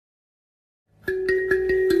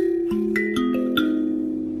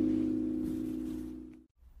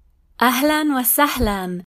Ahlan wa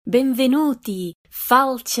sahlan, benvenuti,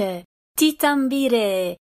 falce,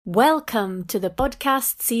 titambire. Welcome to the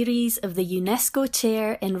podcast series of the UNESCO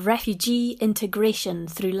Chair in Refugee Integration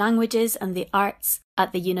through Languages and the Arts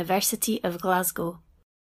at the University of Glasgow.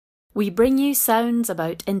 We bring you sounds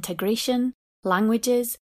about integration,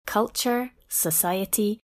 languages, culture,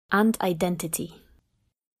 society, and identity.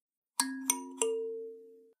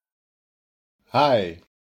 Hi,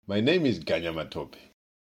 my name is Ganya Matope,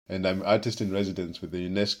 and I'm artist in residence with the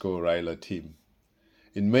UNESCO Raila team.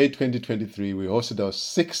 In May 2023, we hosted our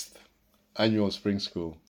 6th annual Spring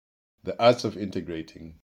School, The Arts of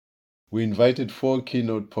Integrating. We invited 4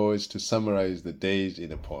 keynote poets to summarize the days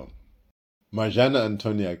in a poem. Marjana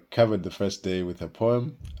Antonia covered the first day with her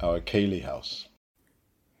poem, Our Kaylee House.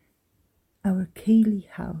 Our Kaylee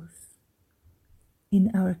House.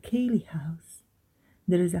 In our Kaylee house,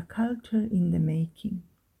 there is a culture in the making,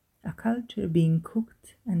 a culture being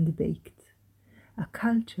cooked and baked, a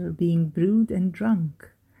culture being brewed and drunk,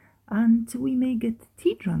 and we may get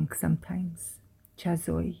tea drunk sometimes,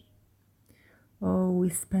 chazoi. Oh, we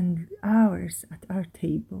spend hours at our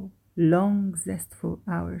table, long, zestful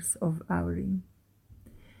hours of ouring.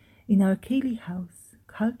 In our Kaylee house,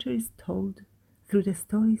 culture is told through the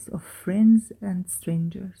stories of friends and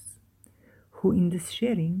strangers, who in this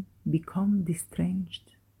sharing become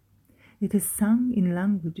distranged. It is sung in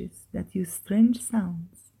languages that use strange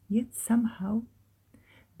sounds, yet somehow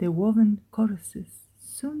the woven choruses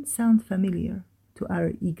soon sound familiar to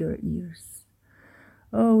our eager ears.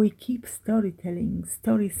 Oh, we keep storytelling,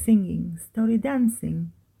 story singing, story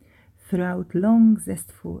dancing throughout long,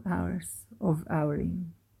 zestful hours of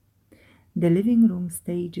ouring. The living room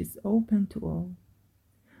stage is open to all.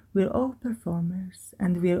 We're all performers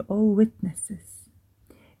and we're all witnesses.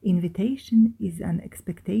 Invitation is an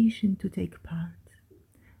expectation to take part.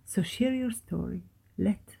 So share your story.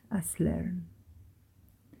 Let us learn.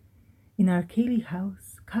 In our Kaylee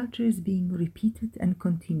house, culture is being repeated and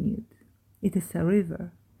continued. It is a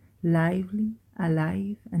river, lively,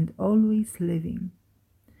 alive, and always living.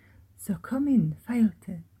 So come in,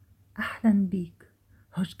 feilte. Ahlan bik.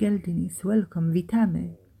 Hoş geldiniz. Welcome,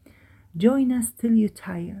 vitame. Join us till you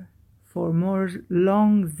tire for more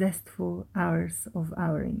long, zestful hours of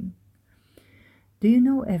ouring. Do you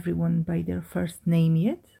know everyone by their first name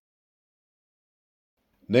yet?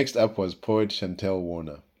 Next up was poet Chantel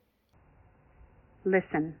Warner.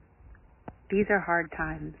 Listen, these are hard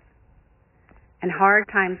times, and hard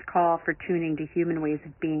times call for tuning to human ways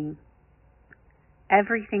of being.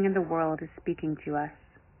 Everything in the world is speaking to us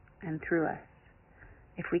and through us.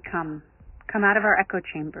 If we come out of our echo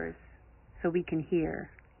chambers so we can hear.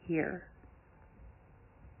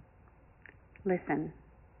 Listen,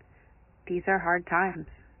 these are hard times,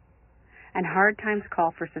 and hard times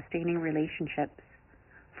call for sustaining relationships,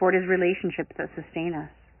 for it is relationships that sustain us.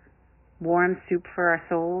 Warm soup for our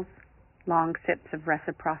souls, long sips of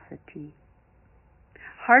reciprocity.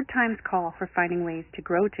 Hard times call for finding ways to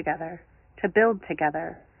grow together, to build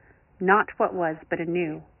together, not what was but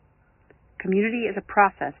anew. Community is a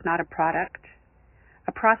process, not a product.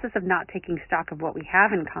 A process of not taking stock of what we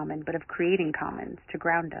have in common, but of creating commons to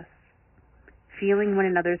ground us. Feeling one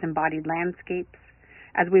another's embodied landscapes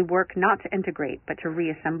as we work not to integrate, but to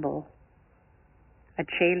reassemble. A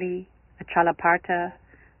cheli, a chalaparta,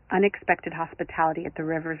 unexpected hospitality at the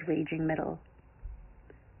river's raging middle.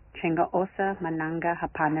 Chenga osa mananga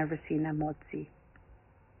hapana resina mozi.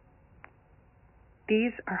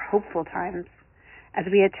 These are hopeful times. As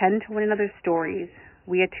we attend to one another's stories,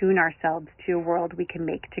 we attune ourselves to a world we can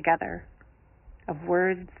make together, of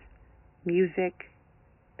words, music,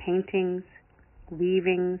 paintings,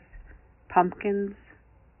 weavings, pumpkins,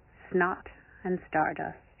 snot, and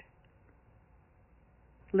stardust.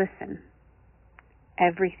 Listen,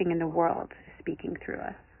 everything in the world is speaking through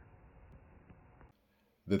us.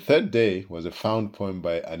 The third day was a found poem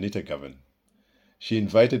by Anita Govan. She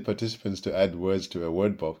invited participants to add words to a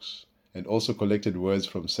word box and also collected words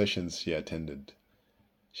from sessions she attended.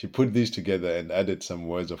 She put these together and added some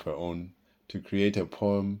words of her own to create a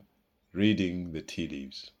poem, Reading the Tea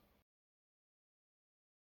Leaves.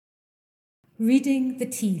 Reading the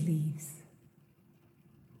tea leaves.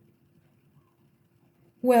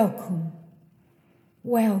 Welcome,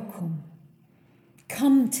 welcome.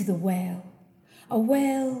 Come to the well, a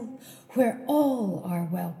well where all are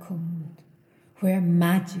welcomed, where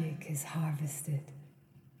magic is harvested.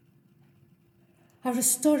 A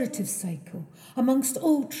restorative cycle amongst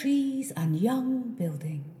old trees and young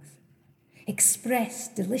buildings. Express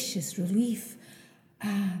delicious relief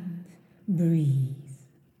and breathe.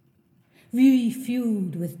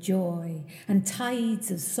 refueled with joy and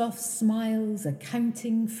tides of soft smiles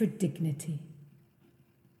accounting for dignity.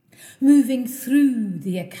 Moving through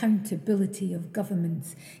the accountability of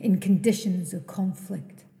governments in conditions of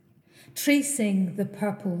conflict, tracing the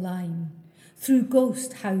purple line through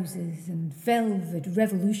ghost houses and velvet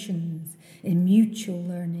revolutions in mutual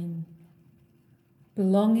learning,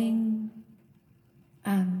 belonging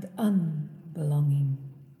and unbelonging,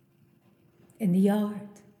 in the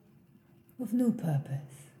art of no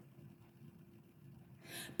purpose.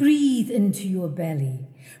 Breathe into your belly.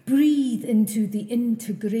 Breathe into the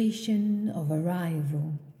integration of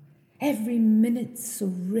arrival. Every minute so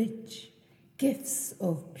rich, gifts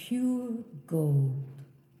of pure gold.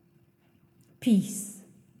 Peace,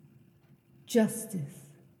 justice,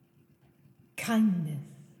 kindness.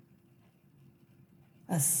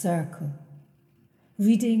 A circle,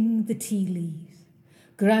 reading the tea leaves,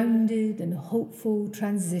 grounded in hopeful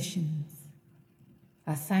transitions.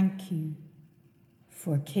 A thank you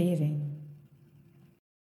for caring.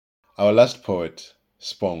 Our last poet,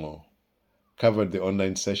 Spongo, covered the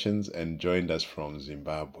online sessions and joined us from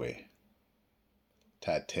Zimbabwe.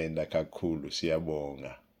 Tatenda kakhulu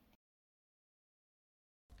siyabonga.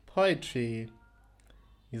 Poetry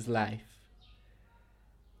is life.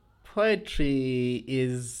 Poetry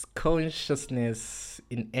is consciousness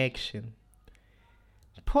in action.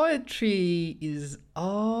 Poetry is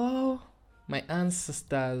all my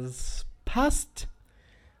ancestors, past,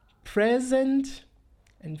 present,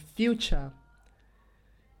 and future,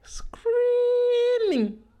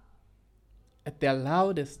 screaming at their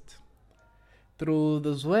loudest through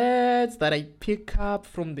those words that I pick up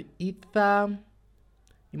from the ether,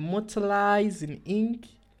 immortalize in ink,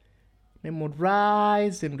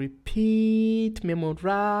 memorize and repeat,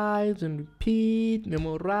 memorize and repeat,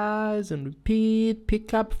 memorize and repeat,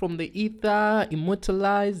 pick up from the ether,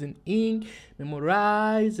 immortalize in ink,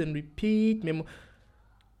 memorize and repeat,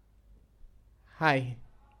 Hi,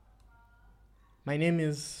 my name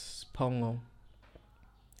is Pongo,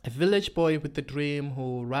 a village boy with a dream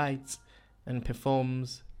who writes and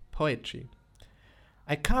performs poetry.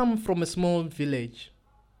 I come from a small village,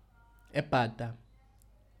 Epata,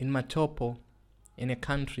 in Matopo, in a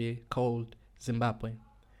country called Zimbabwe.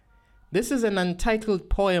 This is an untitled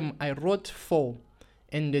poem I wrote for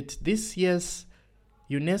and at this year's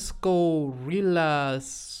UNESCO Rila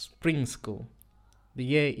Spring School. The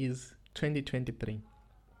year is 2023.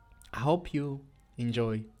 I hope you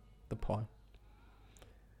enjoy the poem.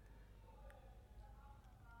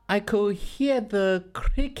 I could hear the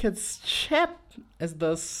crickets chirp as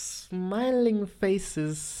the smiling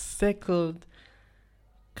faces circled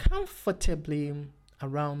comfortably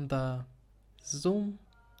around the Zoom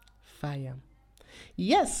fire.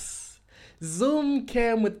 Yes, Zoom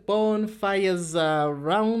came with bonfires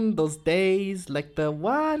around those days, like the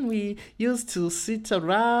one we used to sit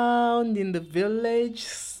around in the village,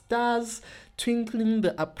 stars twinkling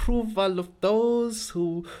the approval of those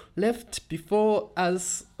who left before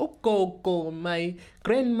us. Okoko, my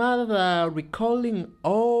grandmother, recalling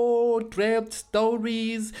old draped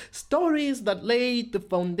stories that laid the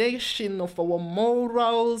foundation of our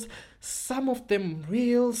morals, some of them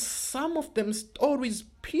real, some of them stories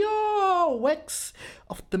pure works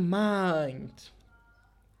of the mind.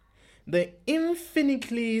 The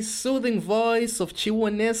infinitely soothing voice of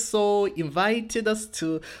Chiwoneso invited us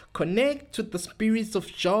to connect with the spirits of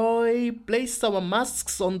joy, place our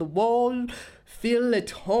masks on the wall, feel at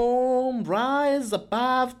home, rise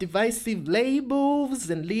above divisive labels,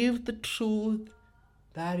 and live the truth.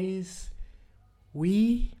 That is,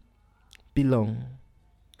 we belong.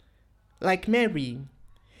 Like Mary,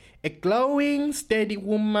 a glowing, steady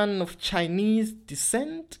woman of Chinese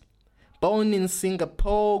descent, born in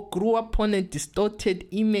Singapore, grew up on a distorted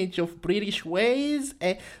image of British ways,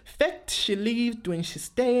 a fact she lived when she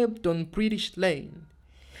stepped on British land.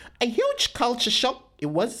 A huge culture shock it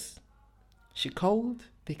was, she called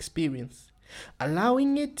the experience,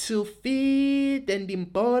 allowing it to feed and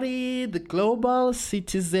embody the global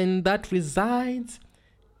citizen that resides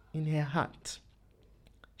in her heart.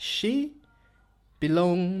 She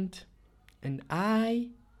belonged, and I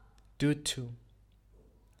do too.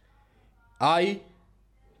 I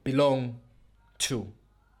belong too.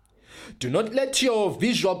 Do not let your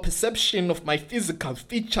visual perception of my physical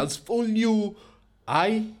features fool you.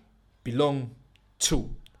 I belong too.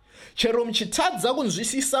 Chero mchitadza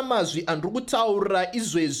kunzwisisa mazwi andikutaura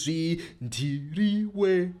izvezvi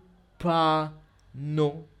ndiriwe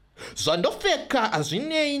pano. Zvandopfeka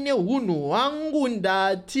hazvinei neunhu hwangu,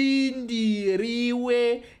 ndati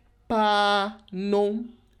ndiriwe pano.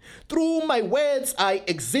 Through my words, I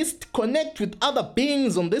exist, connect with other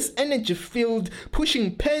beings on this energy field,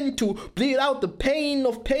 pushing pen to bleed out the pain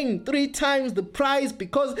of paying 3 times the price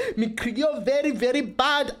because me Creole very, very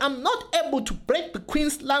bad. I'm not able to break the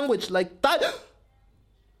Queen's language like that.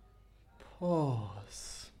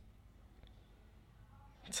 Pause.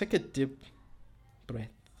 Take a deep breath.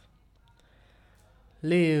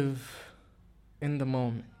 Live in the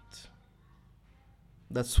moment.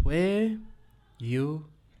 That's where you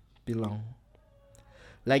belong.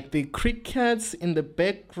 Like the crickets in the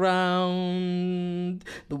background,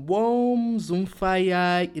 the warm Zoom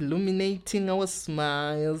fire illuminating our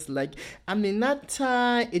smiles, like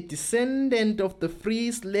Aminata, a descendant of the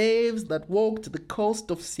free slaves that walked the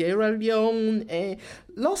coast of Sierra Leone, a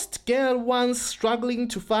lost girl once struggling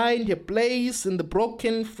to find her place in the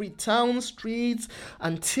broken Freetown streets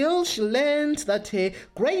until she learned that her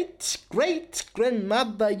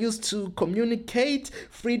great-great-grandmother used to communicate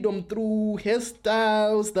freedom through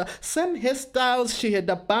hairstyles, the same hairstyles she had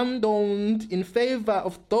abandoned in favor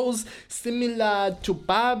of those similar to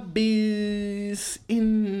Barbie's.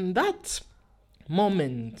 In that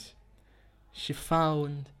moment, she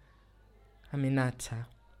found Aminata.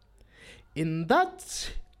 In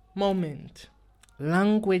that moment,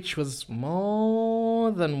 language was more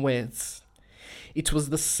than words. It was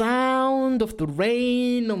the sound of the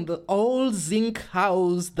rain on the old zinc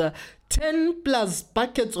house, the 10 plus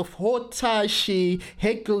buckets of water she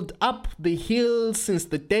heckled up the hill since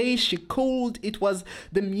the day she cooled. It was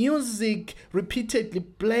the music repeatedly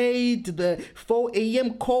played, the 4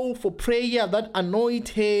 a.m. call for prayer that annoyed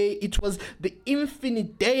her. It was the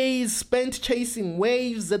infinite days spent chasing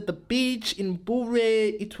waves at the beach in Bure.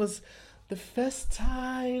 It was the first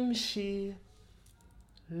time she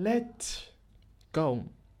let go.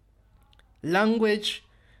 Language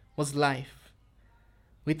was life.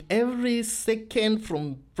 With every second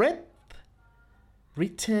from breath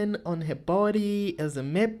written on her body as a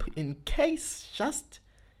map in case, just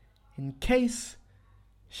in case,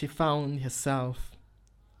 she found herself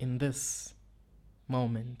in this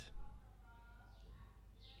moment.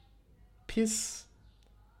 Peace,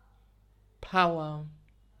 power,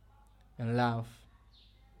 and love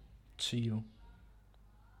to you.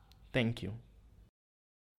 Thank you.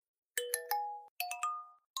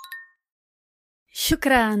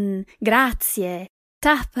 Shukran, grazie,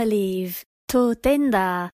 tapaliv,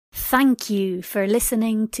 totenda. Thank you for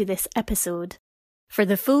listening to this episode. For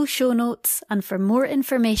the full show notes and for more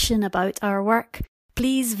information about our work,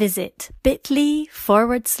 please visit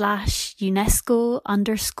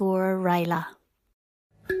bit.ly/UNESCO_Ryla.